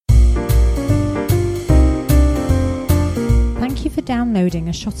for downloading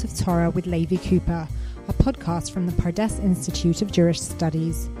A Shot of Torah with Levi Cooper, a podcast from the Pardes Institute of Jewish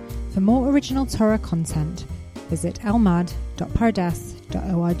Studies. For more original Torah content, visit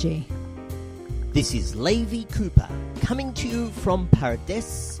elmad.pardes.org. This is Levi Cooper, coming to you from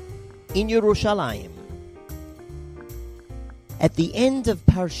Pardes in Yerushalayim. At the end of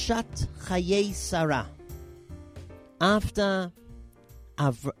Parshat Chayei Sarah, after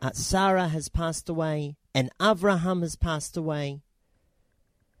Sarah has passed away and Avraham has passed away,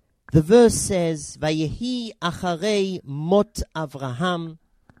 the verse says, Vayehi acharei mot Avraham,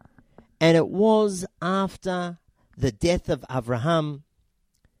 and it was after the death of Avraham,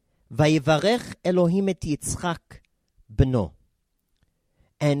 Vayevarech Elohim et Yitzchak beno,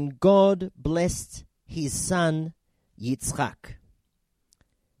 and God blessed his son Yitzchak.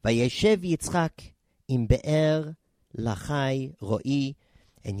 Vayeshev Yitzchak im Be'er Lachai Ro'i,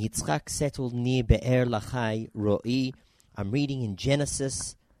 and Yitzchak settled near Be'er Lachai Ro'i. I'm reading in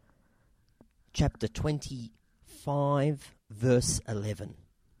Genesis chapter 25, verse 11.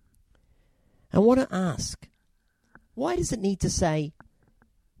 I want to ask, why does it need to say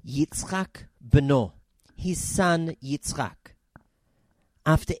Yitzchak beno, his son Yitzchak?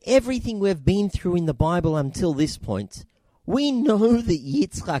 After everything we've been through in the Bible until this point, we know that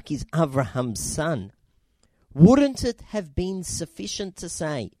Yitzchak is Avraham's son. Wouldn't it have been sufficient to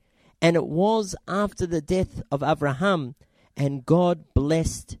say, and it was after the death of Avraham, and God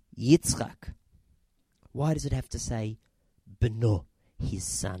blessed Yitzchak? Why does it have to say beno, his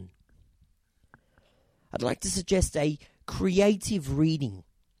son? I'd like to suggest a creative reading.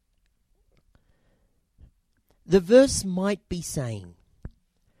 The verse might be saying,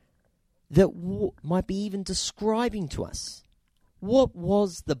 that might be even describing to us, what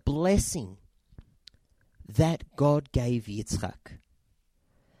was the blessing that God gave Yitzchak?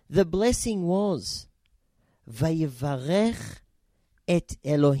 The blessing was, Vayevarech et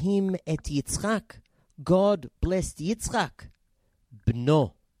Elohim et Yitzchak. God blessed Yitzchak,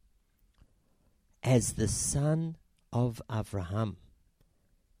 bno, as the son of Avraham.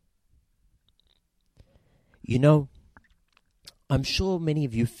 You know, I'm sure many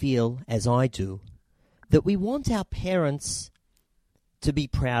of you feel, as I do, that we want our parents to be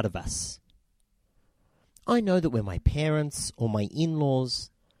proud of us. I know that when my parents or my in-laws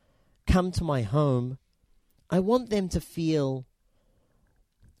come to my home, I want them to feel,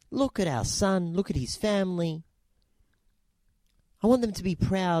 look at our son, look at his family. I want them to be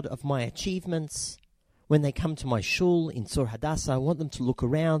proud of my achievements. When they come to my shul in Tzor Hadassah, I want them to look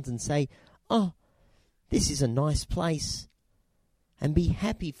around and say, oh, this is a nice place, and be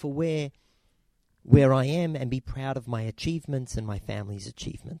happy for where I am and be proud of my achievements and my family's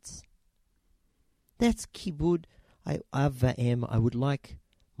achievements. That's kibud avvaim. I would like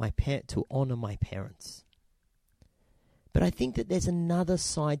my to honor my parents. But I think that there's another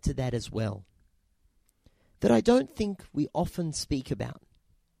side to that as well, that I don't think we often speak about.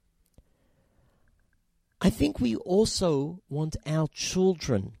 I think we also want our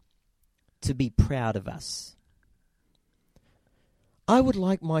children to be proud of us. I would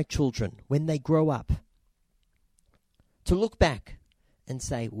like my children, when they grow up, to look back and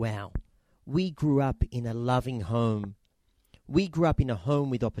say, wow, we grew up in a loving home. We grew up in a home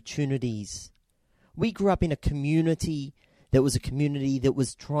with opportunities. We grew up in a community that was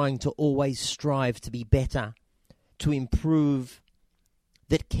trying to always strive to be better, to improve,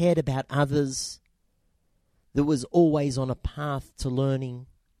 that cared about others, that was always on a path to learning.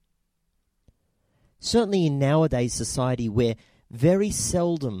 Certainly in nowadays society, where very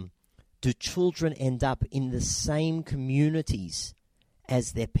seldom do children end up in the same communities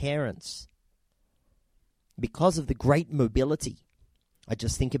as their parents because of the great mobility. I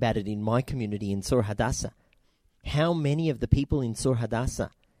just think about it in my community in Tzor Hadassah. How many of the people in Tzor Hadassah,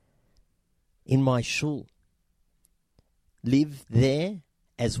 in my shul, live there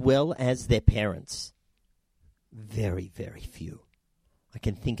as well as their parents? Very, very few. I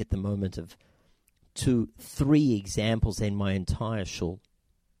can think at the moment of 2-3 examples in my entire shul.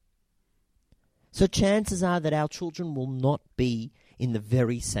 So chances are that our children will not be in the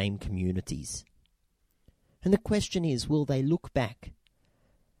very same communities. And the question is, will they look back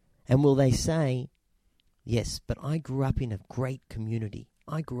and will they say, yes, but I grew up in a great community.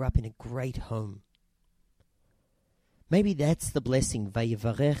 I grew up in a great home. Maybe that's the blessing.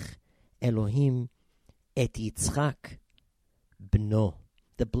 Vayevarech Elohim et Yitzchak bno.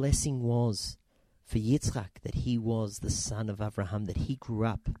 The blessing was for Yitzchak that he was the son of Avraham, that he grew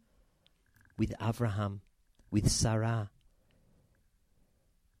up with Avraham, with Sarah.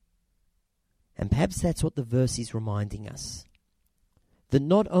 And perhaps that's what the verse is reminding us. That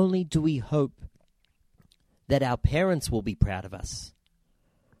not only do we hope that our parents will be proud of us,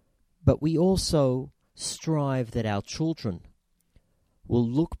 but we also strive that our children will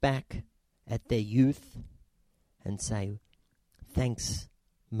look back at their youth and say, thanks,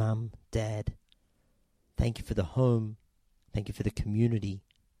 Mum, Dad. Thank you for the home. Thank you for the community.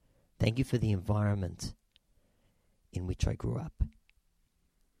 Thank you for the environment in which I grew up.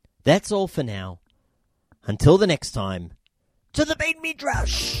 That's all for now. Until the next time, to the Beit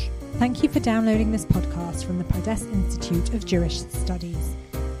Midrash! Thank you for downloading this podcast from the Pardes Institute of Jewish Studies.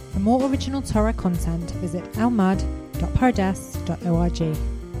 For more original Torah content, visit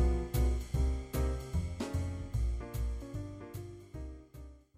almad.pardes.org.